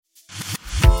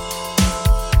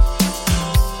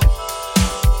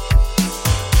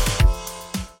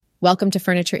Welcome to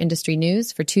Furniture Industry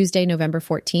News for Tuesday, November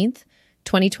 14th,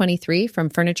 2023 from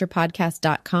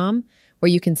FurniturePodcast.com, where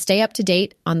you can stay up to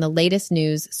date on the latest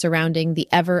news surrounding the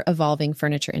ever-evolving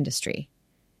furniture industry.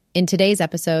 In today's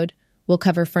episode, we'll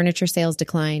cover furniture sales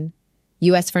decline,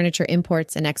 U.S. furniture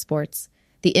imports and exports,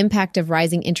 the impact of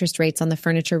rising interest rates on the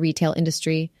furniture retail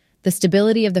industry, the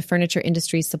stability of the furniture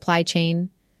industry's supply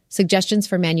chain, suggestions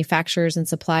for manufacturers and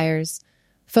suppliers,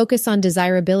 focus on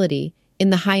desirability in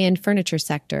the high-end furniture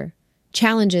sector,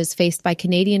 challenges faced by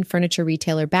Canadian furniture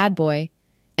retailer Bad Boy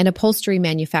and upholstery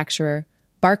manufacturer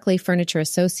Barclay Furniture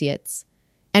Associates,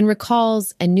 and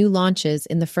recalls and new launches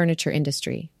in the furniture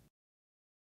industry.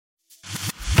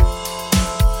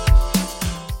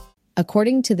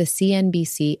 According to the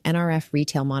CNBC NRF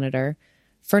Retail Monitor,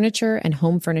 furniture and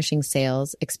home furnishing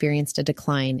sales experienced a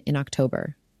decline in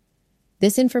October.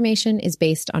 This information is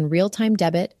based on real-time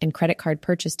debit and credit card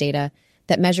purchase data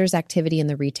that measures activity in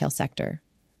the retail sector.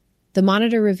 The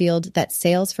monitor revealed that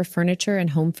sales for furniture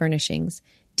and home furnishings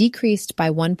decreased by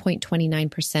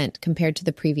 1.29% compared to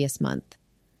the previous month.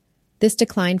 This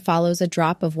decline follows a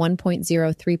drop of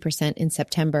 1.03% in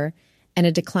September and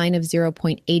a decline of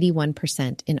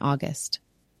 0.81% in August.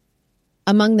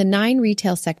 Among the 9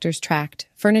 retail sectors tracked,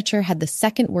 furniture had the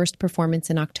second worst performance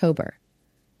in October,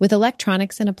 with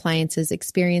electronics and appliances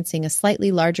experiencing a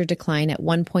slightly larger decline at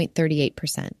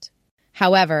 1.38%.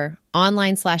 However,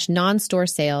 online/non-store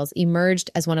sales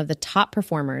emerged as one of the top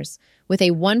performers, with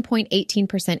a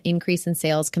 1.18% increase in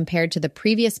sales compared to the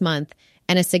previous month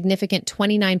and a significant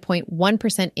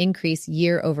 29.1% increase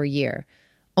year over year.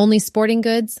 Only sporting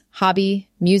goods, hobby,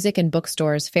 music, and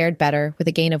bookstores fared better, with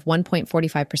a gain of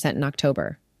 1.45% in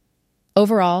October.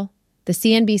 Overall, the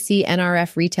CNBC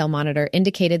NRF Retail Monitor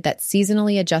indicated that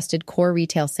seasonally adjusted core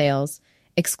retail sales,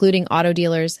 excluding auto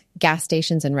dealers, gas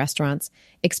stations, and restaurants,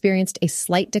 experienced a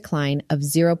slight decline of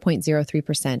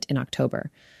 0.03% in October,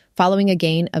 following a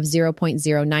gain of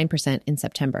 0.09% in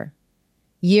September.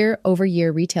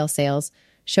 Year-over-year retail sales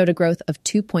showed a growth of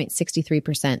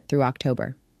 2.63% through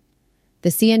October. The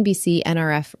CNBC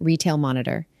NRF Retail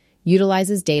Monitor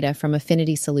utilizes data from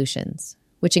Affinity Solutions,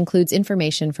 which includes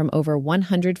information from over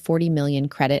 140 million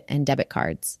credit and debit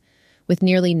cards, with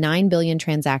nearly 9 billion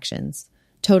transactions,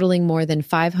 totaling more than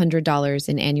 $500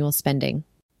 in annual spending.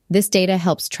 This data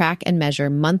helps track and measure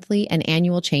monthly and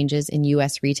annual changes in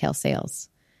U.S. retail sales.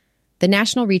 The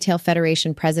National Retail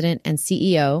Federation president and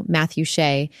CEO, Matthew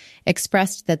Shea,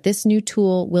 expressed that this new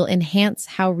tool will enhance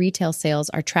how retail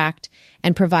sales are tracked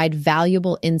and provide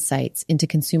valuable insights into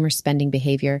consumer spending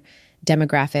behavior,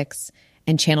 demographics,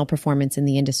 and channel performance in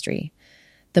the industry.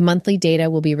 The monthly data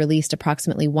will be released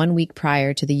approximately 1 week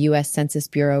prior to the U.S. Census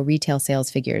Bureau retail sales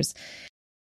figures.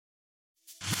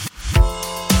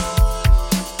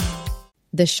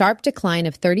 The sharp decline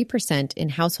of 30% in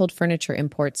household furniture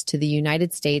imports to the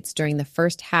United States during the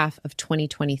first half of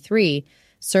 2023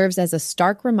 serves as a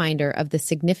stark reminder of the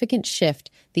significant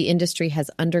shift the industry has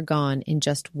undergone in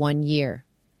just 1 year.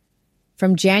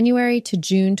 From January to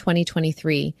June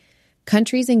 2023,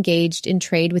 countries engaged in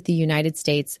trade with the United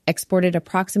States exported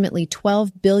approximately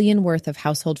 $12 billion worth of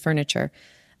household furniture,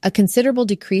 a considerable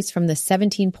decrease from the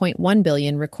 $17.1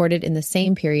 billion recorded in the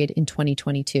same period in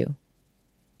 2022.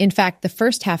 In fact, the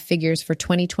first half figures for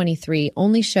 2023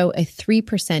 only show a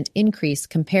 3% increase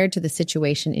compared to the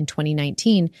situation in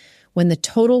 2019, when the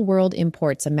total world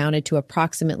imports amounted to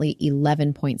approximately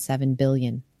 $11.7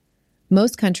 billion.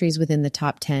 Most countries within the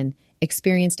top 10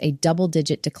 experienced a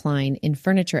double-digit decline in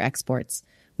furniture exports,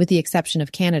 with the exception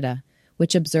of Canada,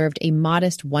 which observed a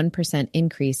modest 1%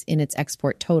 increase in its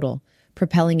export total,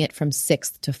 propelling it from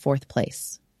 6th to 4th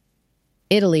place.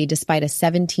 Italy, despite a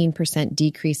 17%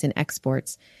 decrease in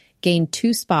exports, gained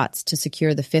 2 spots to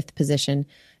secure the 5th position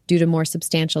due to more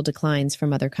substantial declines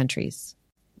from other countries.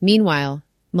 Meanwhile,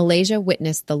 Malaysia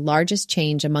witnessed the largest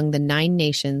change among the 9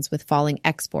 nations with falling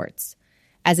exports,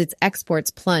 as its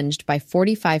exports plunged by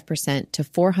 45% to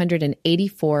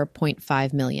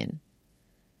 484.5 million.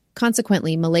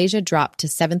 Consequently, Malaysia dropped to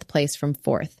 7th place from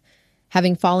 4th,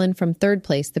 having fallen from 3rd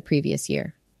place the previous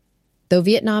year. Though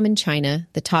Vietnam and China,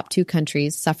 the top 2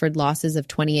 countries, suffered losses of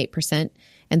 28%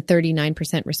 and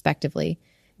 39% respectively,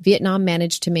 Vietnam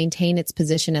managed to maintain its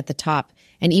position at the top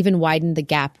and even widened the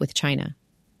gap with China.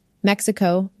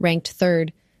 Mexico, ranked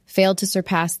 3rd, failed to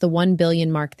surpass the 1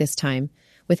 billion mark this time,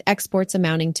 with exports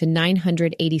amounting to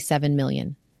 987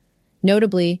 million.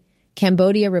 Notably,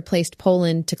 Cambodia replaced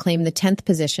Poland to claim the 10th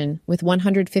position with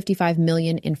 155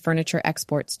 million in furniture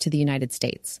exports to the United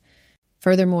States.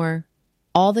 Furthermore,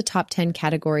 all the top 10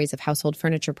 categories of household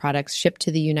furniture products shipped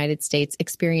to the United States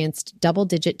experienced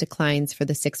double-digit declines for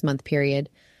the 6-month period,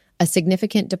 a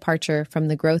significant departure from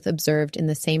the growth observed in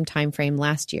the same timeframe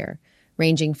last year,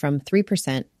 ranging from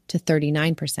 3% to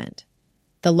 39%.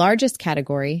 The largest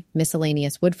category,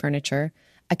 miscellaneous wood furniture,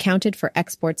 accounted for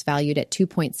exports valued at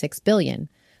 $2.6 billion,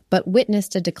 but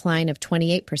witnessed a decline of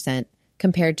 28%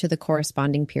 compared to the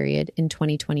corresponding period in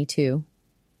 2022.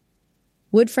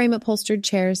 Wood frame upholstered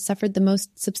chairs suffered the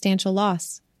most substantial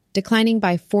loss, declining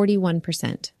by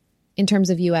 41%. In terms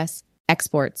of U.S.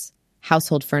 exports,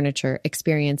 household furniture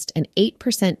experienced an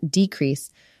 8% decrease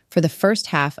for the first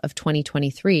half of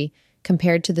 2023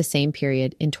 compared to the same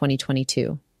period in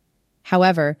 2022.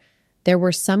 However, there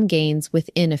were some gains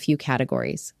within a few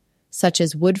categories, such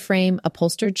as wood frame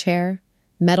upholstered chair,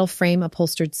 metal frame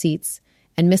upholstered seats,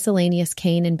 and miscellaneous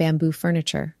cane and bamboo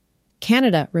furniture.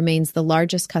 Canada remains the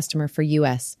largest customer for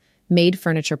U.S. made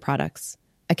furniture products,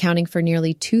 accounting for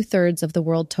nearly two-thirds of the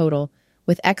world total,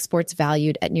 with exports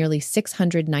valued at nearly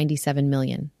 $697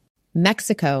 million.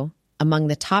 Mexico, among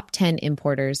the top 10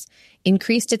 importers,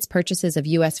 increased its purchases of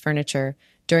U.S. furniture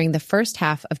during the first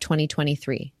half of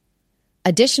 2023.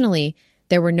 Additionally,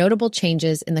 there were notable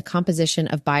changes in the composition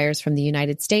of buyers from the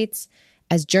United States,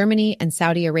 as Germany and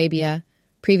Saudi Arabia,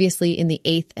 previously in the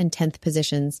 8th and 10th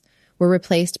positions, were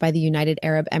replaced by the United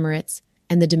Arab Emirates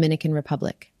and the Dominican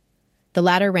Republic. The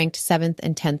latter ranked 7th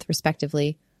and 10th,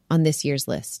 respectively, on this year's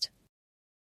list.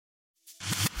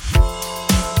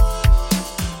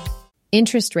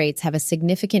 Interest rates have a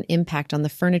significant impact on the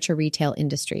furniture retail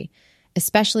industry,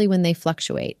 especially when they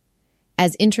fluctuate.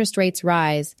 As interest rates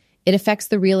rise, it affects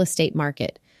the real estate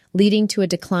market, leading to a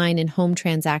decline in home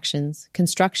transactions,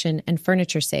 construction, and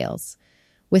furniture sales.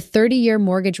 With 30-year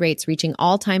mortgage rates reaching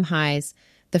all-time highs,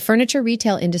 the furniture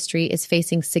retail industry is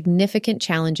facing significant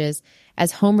challenges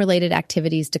as home-related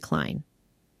activities decline.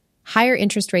 Higher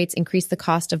interest rates increase the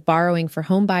cost of borrowing for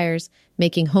home buyers,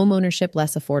 making home ownership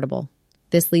less affordable.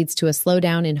 This leads to a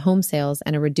slowdown in home sales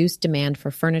and a reduced demand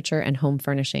for furniture and home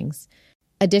furnishings.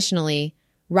 Additionally,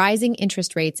 rising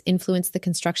interest rates influence the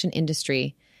construction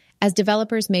industry, as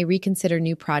developers may reconsider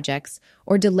new projects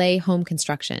or delay home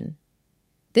construction.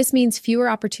 This means fewer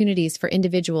opportunities for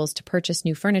individuals to purchase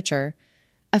new furniture,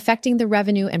 affecting the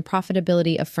revenue and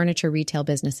profitability of furniture retail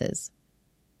businesses.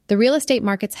 The real estate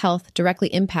market's health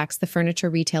directly impacts the furniture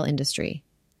retail industry.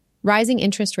 Rising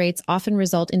interest rates often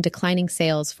result in declining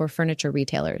sales for furniture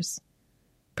retailers.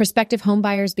 Prospective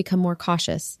homebuyers become more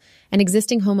cautious, and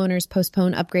existing homeowners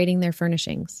postpone upgrading their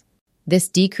furnishings. This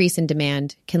decrease in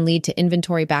demand can lead to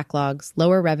inventory backlogs,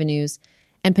 lower revenues,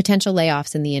 and potential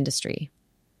layoffs in the industry.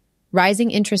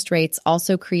 Rising interest rates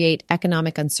also create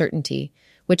economic uncertainty,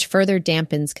 which further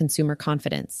dampens consumer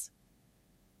confidence.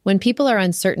 When people are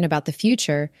uncertain about the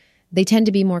future, they tend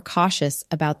to be more cautious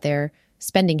about their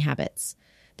spending habits.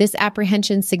 This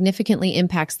apprehension significantly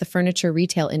impacts the furniture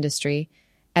retail industry,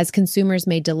 as consumers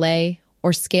may delay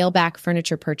or scale back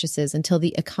furniture purchases until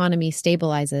the economy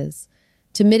stabilizes.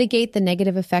 To mitigate the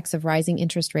negative effects of rising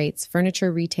interest rates,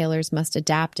 furniture retailers must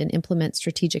adapt and implement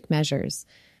strategic measures.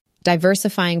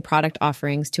 Diversifying product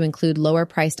offerings to include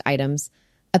lower-priced items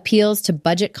appeals to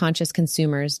budget-conscious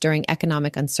consumers during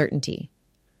economic uncertainty.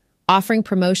 Offering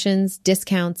promotions,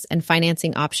 discounts, and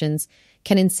financing options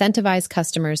can incentivize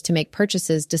customers to make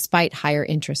purchases despite higher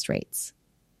interest rates.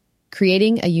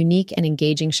 Creating a unique and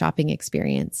engaging shopping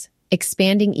experience,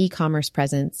 expanding e-commerce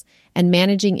presence, and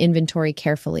managing inventory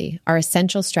carefully are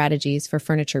essential strategies for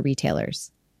furniture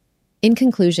retailers. In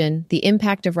conclusion, the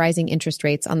impact of rising interest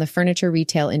rates on the furniture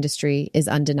retail industry is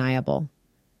undeniable.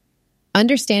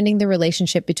 Understanding the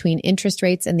relationship between interest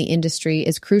rates and the industry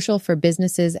is crucial for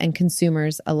businesses and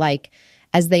consumers alike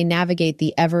as they navigate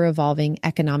the ever-evolving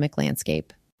economic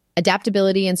landscape.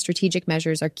 Adaptability and strategic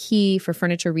measures are key for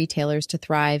furniture retailers to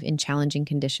thrive in challenging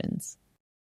conditions.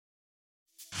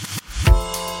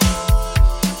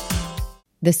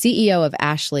 The CEO of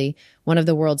Ashley, one of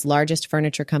the world's largest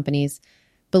furniture companies,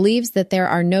 believes that there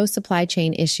are no supply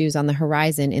chain issues on the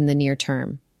horizon in the near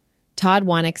term. Todd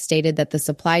Wanek stated that the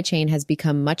supply chain has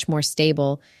become much more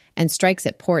stable and strikes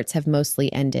at ports have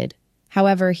mostly ended.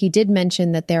 However, he did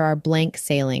mention that there are blank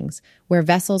sailings, where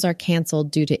vessels are canceled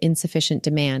due to insufficient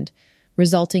demand,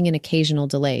 resulting in occasional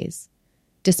delays.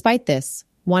 Despite this,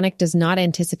 Wanek does not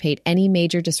anticipate any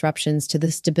major disruptions to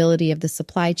the stability of the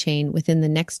supply chain within the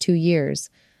next 2 years,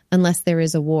 unless there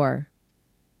is a war.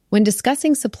 When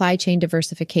discussing supply chain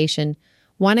diversification,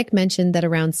 Wanek mentioned that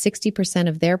around 60%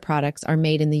 of their products are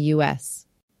made in the U.S.,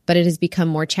 but it has become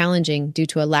more challenging due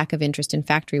to a lack of interest in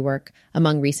factory work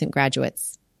among recent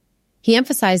graduates. He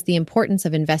emphasized the importance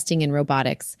of investing in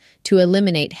robotics to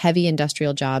eliminate heavy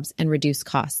industrial jobs and reduce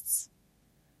costs.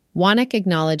 Wanek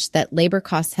acknowledged that labor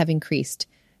costs have increased,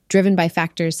 driven by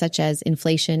factors such as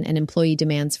inflation and employee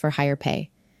demands for higher pay.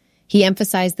 He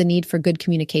emphasized the need for good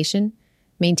communication,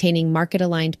 maintaining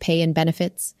market-aligned pay and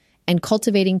benefits, and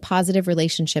cultivating positive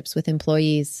relationships with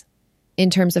employees. In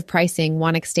terms of pricing,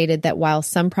 Wanek stated that while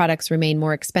some products remain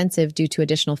more expensive due to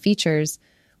additional features,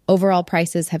 overall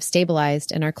prices have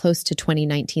stabilized and are close to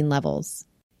 2019 levels.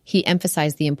 He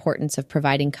emphasized the importance of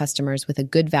providing customers with a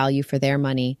good value for their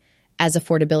money, as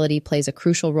affordability plays a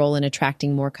crucial role in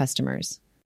attracting more customers.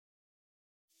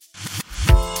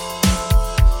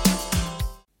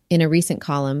 In a recent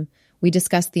column, we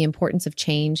discussed the importance of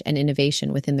change and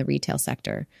innovation within the retail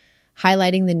sector,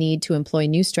 highlighting the need to employ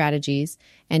new strategies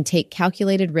and take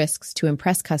calculated risks to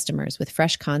impress customers with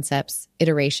fresh concepts,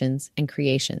 iterations, and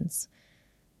creations.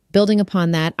 Building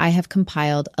upon that, I have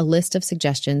compiled a list of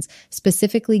suggestions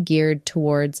specifically geared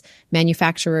towards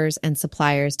manufacturers and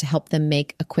suppliers to help them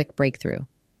make a quick breakthrough.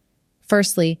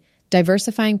 Firstly,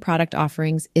 diversifying product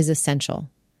offerings is essential.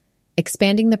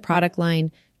 Expanding the product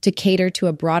line to cater to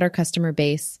a broader customer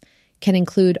base can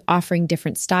include offering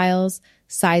different styles,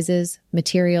 sizes,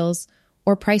 materials,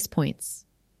 or price points.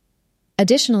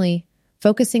 Additionally,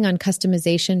 focusing on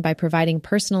customization by providing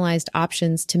personalized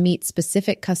options to meet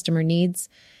specific customer needs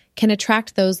can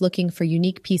attract those looking for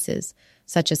unique pieces,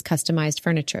 such as customized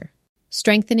furniture.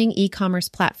 Strengthening e-commerce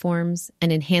platforms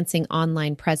and enhancing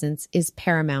online presence is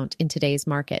paramount in today's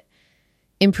market.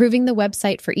 Improving the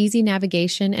website for easy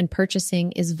navigation and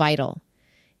purchasing is vital.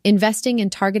 Investing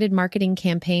in targeted marketing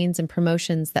campaigns and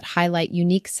promotions that highlight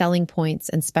unique selling points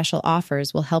and special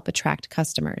offers will help attract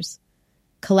customers.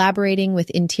 Collaborating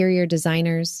with interior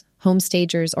designers, home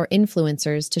stagers, or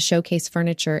influencers to showcase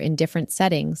furniture in different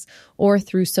settings or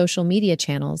through social media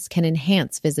channels can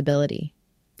enhance visibility.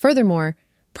 Furthermore,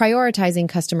 prioritizing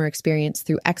customer experience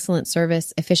through excellent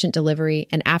service, efficient delivery,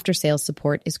 and after-sales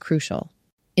support is crucial.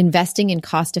 Investing in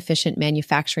cost-efficient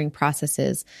manufacturing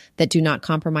processes that do not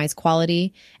compromise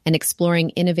quality and exploring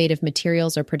innovative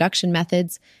materials or production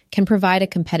methods can provide a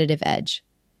competitive edge.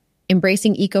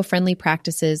 Embracing eco-friendly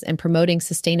practices and promoting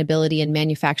sustainability in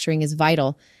manufacturing is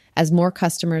vital as more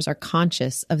customers are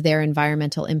conscious of their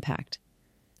environmental impact.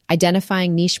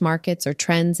 Identifying niche markets or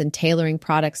trends and tailoring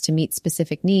products to meet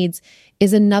specific needs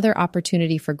is another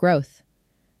opportunity for growth.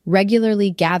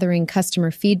 Regularly gathering customer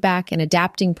feedback and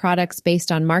adapting products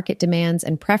based on market demands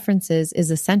and preferences is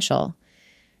essential.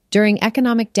 During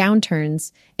economic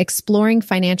downturns, exploring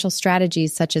financial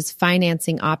strategies such as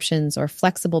financing options or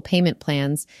flexible payment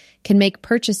plans can make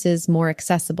purchases more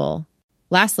accessible.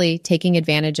 Lastly, taking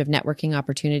advantage of networking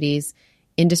opportunities,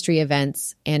 industry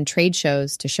events, and trade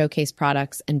shows to showcase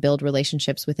products and build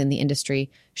relationships within the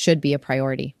industry should be a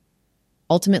priority.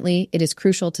 Ultimately, it is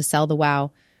crucial to sell the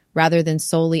wow rather than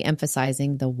solely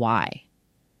emphasizing the why.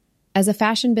 As a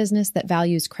fashion business that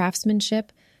values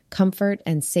craftsmanship, comfort,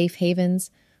 and safe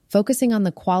havens, focusing on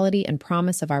the quality and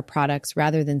promise of our products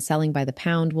rather than selling by the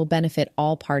pound will benefit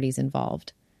all parties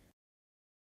involved.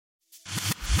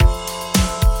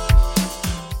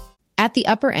 At the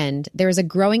upper end, there is a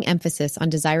growing emphasis on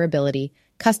desirability,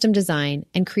 custom design,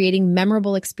 and creating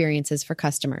memorable experiences for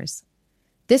customers.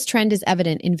 This trend is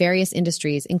evident in various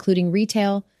industries, including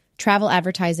retail, travel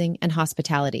advertising, and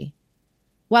hospitality.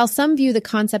 While some view the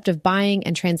concept of buying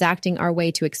and transacting our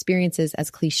way to experiences as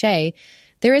cliché,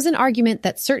 there is an argument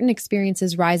that certain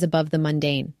experiences rise above the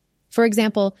mundane. For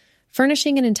example,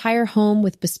 furnishing an entire home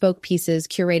with bespoke pieces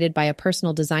curated by a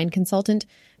personal design consultant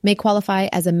may qualify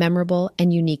as a memorable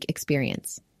and unique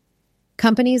experience.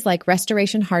 Companies like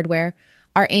Restoration Hardware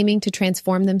are aiming to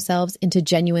transform themselves into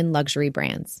genuine luxury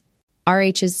brands.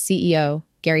 RH's CEO,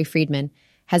 Gary Friedman,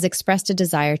 has expressed a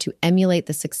desire to emulate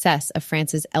the success of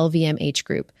France's LVMH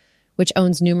group, which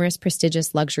owns numerous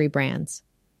prestigious luxury brands.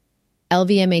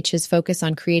 LVMH's focus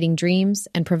on creating dreams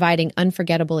and providing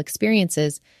unforgettable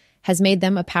experiences has made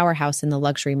them a powerhouse in the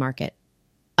luxury market.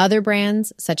 Other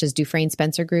brands, such as Dufresne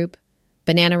Spencer Group,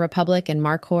 Banana Republic, and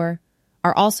Marcor,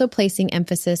 are also placing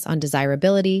emphasis on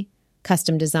desirability,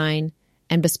 custom design,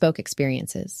 and bespoke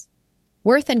experiences.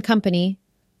 Worth & Company,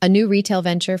 a new retail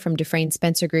venture from Dufresne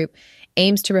Spencer Group,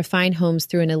 aims to refine homes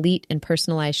through an elite and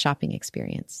personalized shopping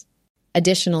experience.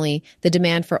 Additionally, the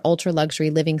demand for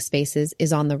ultra-luxury living spaces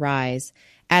is on the rise,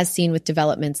 as seen with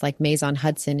developments like Maison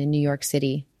Hudson in New York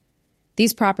City.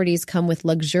 These properties come with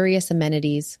luxurious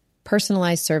amenities,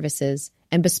 personalized services,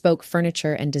 and bespoke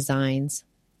furniture and designs.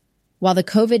 While the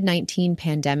COVID-19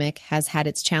 pandemic has had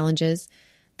its challenges,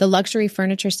 the luxury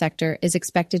furniture sector is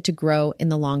expected to grow in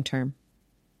the long term.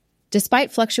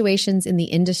 Despite fluctuations in the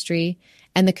industry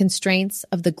and the constraints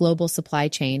of the global supply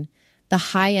chain, the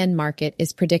high-end market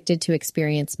is predicted to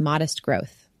experience modest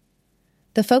growth.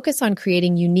 The focus on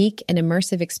creating unique and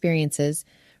immersive experiences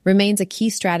remains a key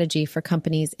strategy for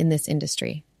companies in this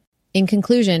industry. In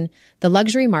conclusion, the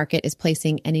luxury market is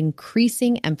placing an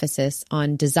increasing emphasis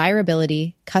on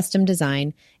desirability, custom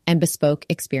design, and bespoke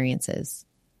experiences.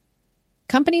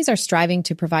 Companies are striving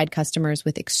to provide customers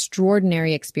with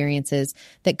extraordinary experiences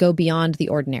that go beyond the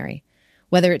ordinary,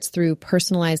 whether it's through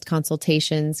personalized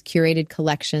consultations, curated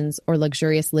collections, or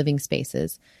luxurious living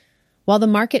spaces. While the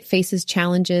market faces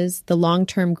challenges, the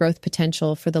long-term growth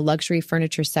potential for the luxury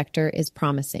furniture sector is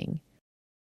promising.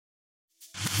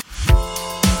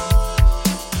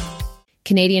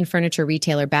 Canadian furniture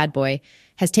retailer Barclay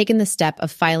has taken the step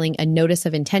of filing a notice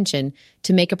of intention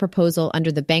to make a proposal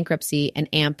under the Bankruptcy and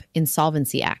AMP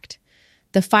Insolvency Act.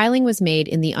 The filing was made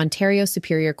in the Ontario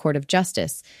Superior Court of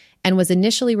Justice and was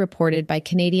initially reported by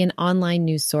Canadian online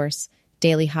news source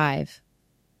Daily Hive.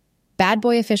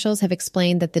 Barclay officials have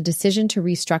explained that the decision to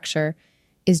restructure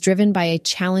is driven by a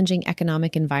challenging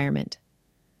economic environment.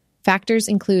 Factors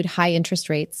include high interest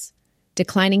rates,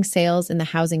 declining sales in the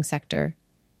housing sector,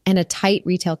 and a tight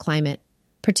retail climate,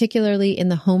 particularly in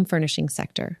the home furnishing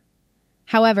sector.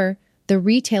 However, the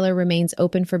retailer remains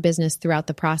open for business throughout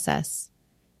the process.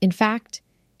 In fact,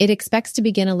 it expects to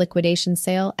begin a liquidation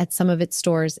sale at some of its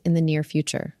stores in the near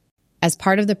future. As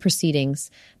part of the proceedings,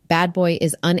 Barclay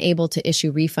is unable to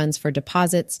issue refunds for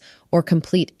deposits or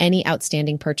complete any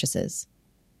outstanding purchases.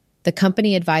 The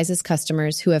company advises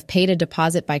customers who have paid a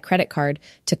deposit by credit card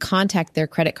to contact their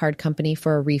credit card company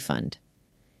for a refund.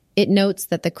 It notes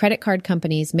that the credit card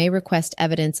companies may request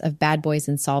evidence of Barclay's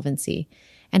insolvency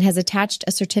and has attached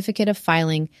a certificate of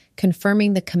filing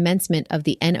confirming the commencement of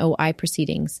the NOI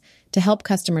proceedings to help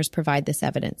customers provide this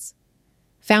evidence.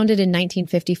 Founded in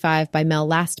 1955 by Mel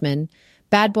Lastman,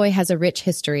 Barclay has a rich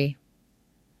history.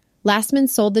 Lastman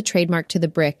sold the trademark to the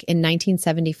Brick in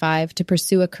 1975 to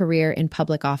pursue a career in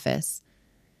public office.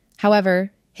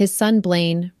 However, his son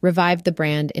Blaine revived the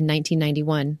brand in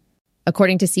 1991.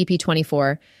 According to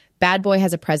CP24, Barclay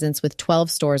has a presence with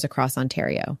 12 stores across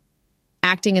Ontario.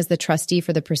 Acting as the trustee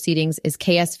for the proceedings is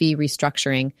KSV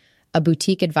Restructuring, a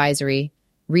boutique advisory,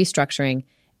 restructuring,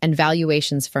 and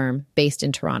valuations firm based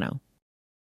in Toronto.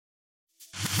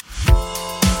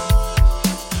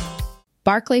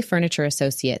 Barclay Furniture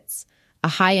Associates, a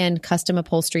high-end custom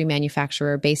upholstery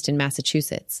manufacturer based in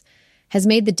Massachusetts, has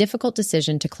made the difficult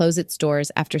decision to close its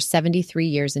doors after 73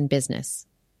 years in business.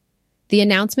 The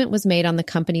announcement was made on the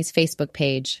company's Facebook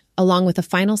page, along with a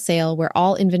final sale where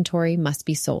all inventory must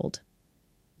be sold.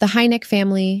 The Hynek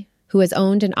family, who has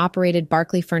owned and operated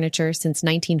Barclay Furniture since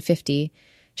 1950,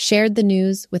 shared the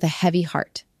news with a heavy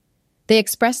heart. They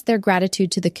expressed their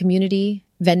gratitude to the community,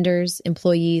 vendors,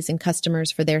 employees, and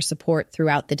customers for their support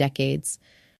throughout the decades.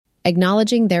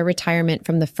 Acknowledging their retirement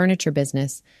from the furniture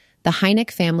business, the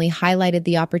Hynek family highlighted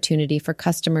the opportunity for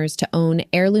customers to own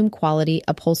heirloom-quality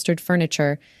upholstered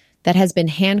furniture that has been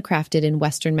handcrafted in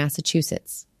Western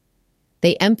Massachusetts.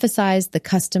 They emphasized the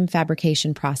custom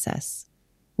fabrication process,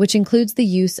 which includes the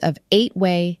use of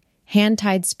 8-way,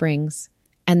 hand-tied springs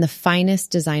and the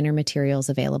finest designer materials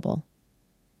available.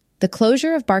 The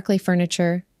closure of Barclay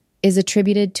Furniture is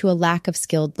attributed to a lack of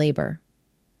skilled labor.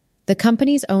 The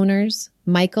company's owners,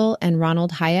 Michael and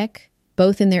Ronald Hayek,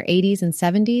 both in their 80s and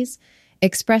 70s,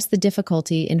 expressed the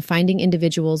difficulty in finding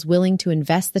individuals willing to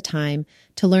invest the time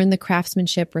to learn the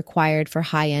craftsmanship required for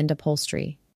high-end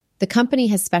upholstery. The company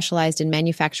has specialized in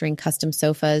manufacturing custom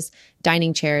sofas,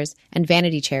 dining chairs, and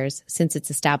vanity chairs since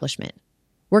its establishment.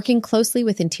 Working closely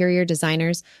with interior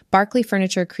designers, Barclay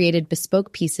Furniture created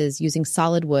bespoke pieces using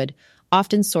solid wood,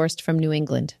 often sourced from New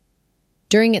England.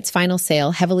 During its final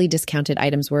sale, heavily discounted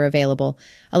items were available,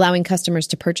 allowing customers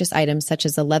to purchase items such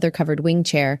as a leather-covered wing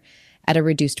chair at a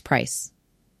reduced price.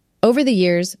 Over the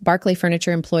years, Barclay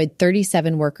Furniture employed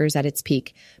 37 workers at its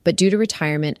peak, but due to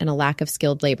retirement and a lack of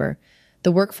skilled labor,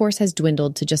 the workforce has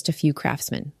dwindled to just a few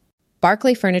craftsmen.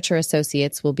 Barclay Furniture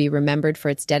Associates will be remembered for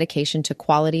its dedication to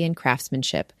quality and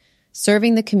craftsmanship,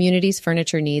 serving the community's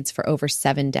furniture needs for over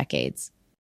 7 decades.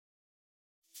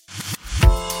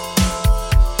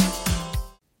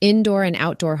 Indoor and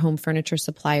outdoor home furniture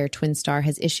supplier Twinstar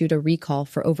has issued a recall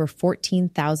for over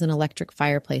 14,000 electric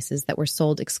fireplaces that were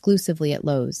sold exclusively at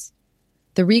Lowe's.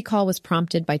 The recall was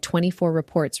prompted by 24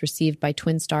 reports received by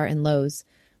Twinstar and Lowe's,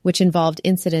 which involved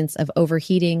incidents of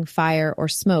overheating, fire, or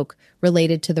smoke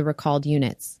related to the recalled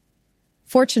units.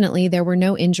 Fortunately, there were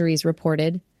no injuries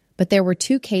reported, but there were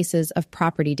 2 cases of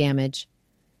property damage.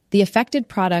 The affected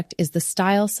product is the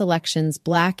Style Selections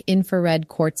Black Infrared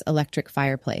Quartz Electric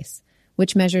Fireplace,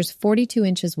 which measures 42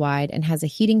 inches wide and has a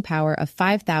heating power of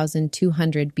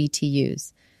 5,200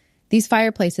 BTUs. These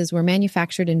fireplaces were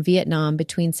manufactured in Vietnam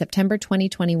between September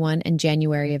 2021 and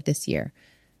January of this year.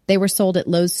 They were sold at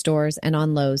Lowe's stores and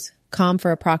on Lowe's,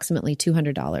 for approximately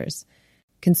 $200.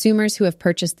 Consumers who have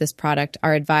purchased this product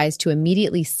are advised to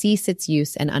immediately cease its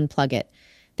use and unplug it.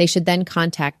 They should then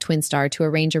contact Twinstar to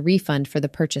arrange a refund for the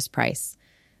purchase price.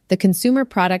 The Consumer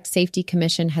Product Safety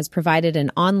Commission has provided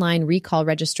an online recall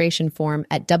registration form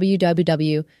at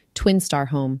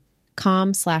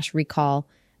www.twinstarhome.com/recall,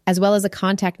 as well as a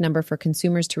contact number for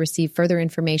consumers to receive further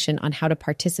information on how to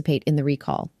participate in the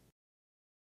recall.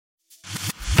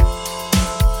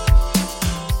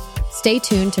 Stay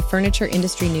tuned to furniture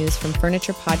industry news from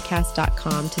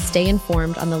FurniturePodcast.com to stay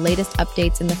informed on the latest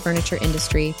updates in the furniture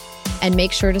industry, and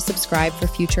make sure to subscribe for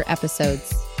future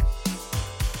episodes.